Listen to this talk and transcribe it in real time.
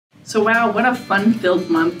So wow, what a fun-filled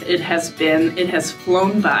month it has been. It has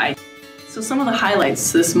flown by. So some of the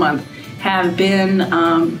highlights this month have been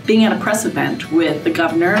being at a press event with the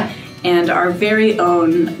governor and our very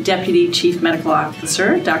own Deputy Chief Medical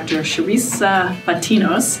Officer, Dr. Charissa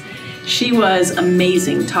Fatinos. She was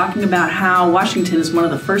amazing, talking about how Washington is one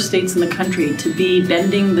of the first states in the country to be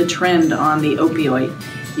bending the trend on the opioid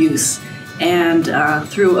use. And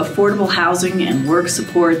through affordable housing and work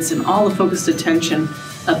supports and all the focused attention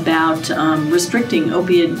about restricting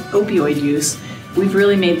opioid use, we've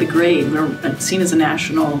really made the grade. We're seen as a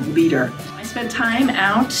national leader. I spent time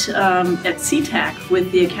out at CTAC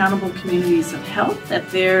with the Accountable Communities of Health at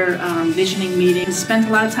their visioning meeting. Spent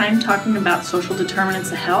a lot of time talking about social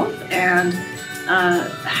determinants of health and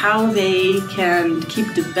how they can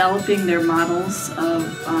keep developing their models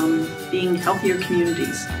of being healthier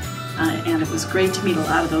communities. And it was great to meet a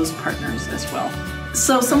lot of those partners as well.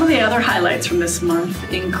 So some of the other highlights from this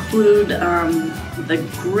month include the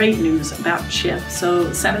great news about CHIP.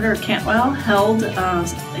 So Senator Cantwell held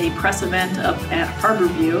a press event up at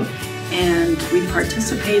Harborview, and we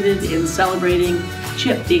participated in celebrating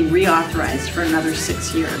CHIP being reauthorized for another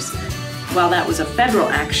 6 years. While that was a federal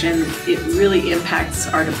action, it really impacts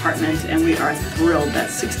our department, and we are thrilled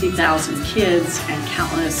that 60,000 kids and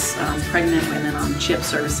countless pregnant women on CHIP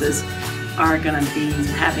services are going to be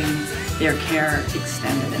having their care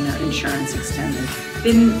extended and their insurance extended.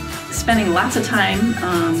 Been spending lots of time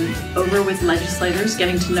over with legislators,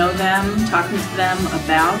 getting to know them, talking to them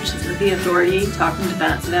about the authority, talking to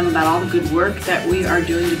them about all the good work that we are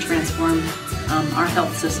doing to transform our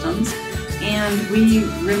health systems. And we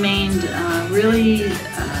remained really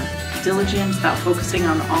diligent about focusing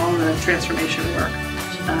on all the transformation work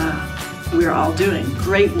we're all doing.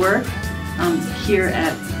 Great work here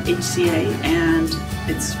at HCA, and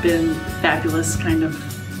it's been fabulous kind of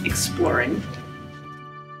exploring